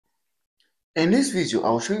In this video, I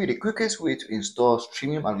will show you the quickest way to install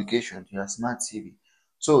Streamium application to your smart TV.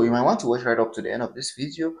 So you might want to watch right up to the end of this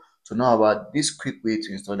video to know about this quick way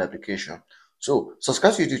to install the application. So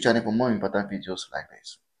subscribe to YouTube channel for more important videos like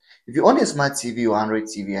this. If you own a smart TV or Android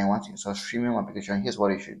TV and want to install Streamium application, here's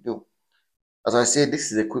what you should do. As I said,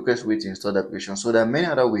 this is the quickest way to install the application. So there are many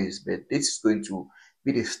other ways, but this is going to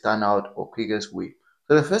be the standout or quickest way.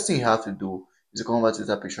 So the first thing you have to do is to come over to this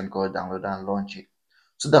application called download and launch it.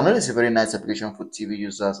 So download is a very nice application for TV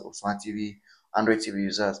users or smart TV, Android TV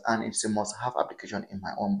users, and it's a must-have application in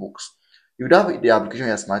my own books. If you don't have the application on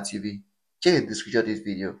your smart TV, check the description of this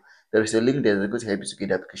video. There is a link there that's going to help you to get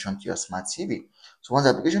the application to your smart TV. So once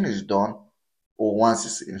the application is done, or once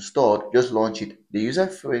it's installed, just launch it. The user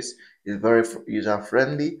face is very user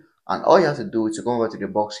friendly, and all you have to do is to come over to the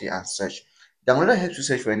box here and search. Downloader helps you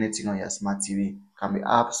search for anything on your smart TV. Can be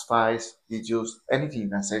apps, files, videos, anything you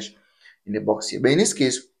can search in the box here. But in this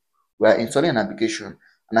case, we are installing an application,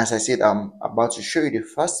 and as I said, I'm about to show you the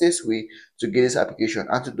fastest way to get this application.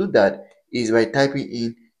 And to do that is by typing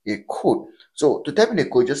in a code. So to type in the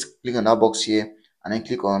code, just click on that box here and then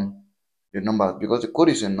click on the numbers because the code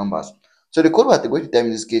is in numbers. So the code we're going to type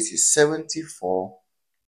in this case is 74.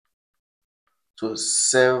 So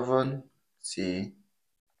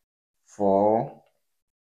 74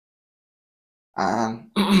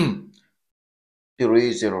 and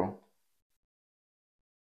 30.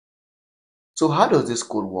 So how does this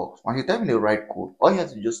code work? When you type in the right code, all you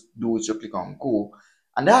have to just do is just click on go,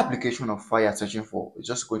 and that application of file you're searching for is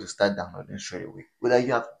just going to start downloading straight away without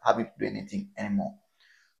you having to do anything anymore.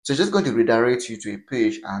 So it's just going to redirect you to a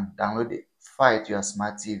page and download the file to your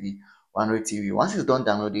smart TV or Android TV. Once it's done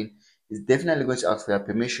downloading, it's definitely going to ask for your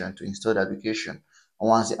permission to install the application. And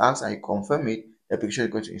once it asks and you confirm it, the application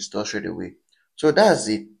is going to install straight away. So that's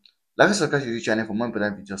it. Like and subscribe to the channel for more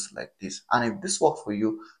important videos like this. And if this works for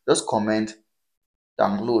you, just comment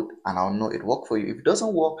download and I'll know it worked for you. If it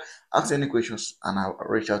doesn't work, ask any questions and I'll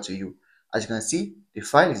reach out to you. As you can see, the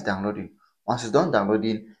file is downloading. Once it's done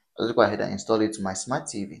downloading, I'll just go ahead and install it to my smart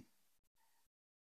TV.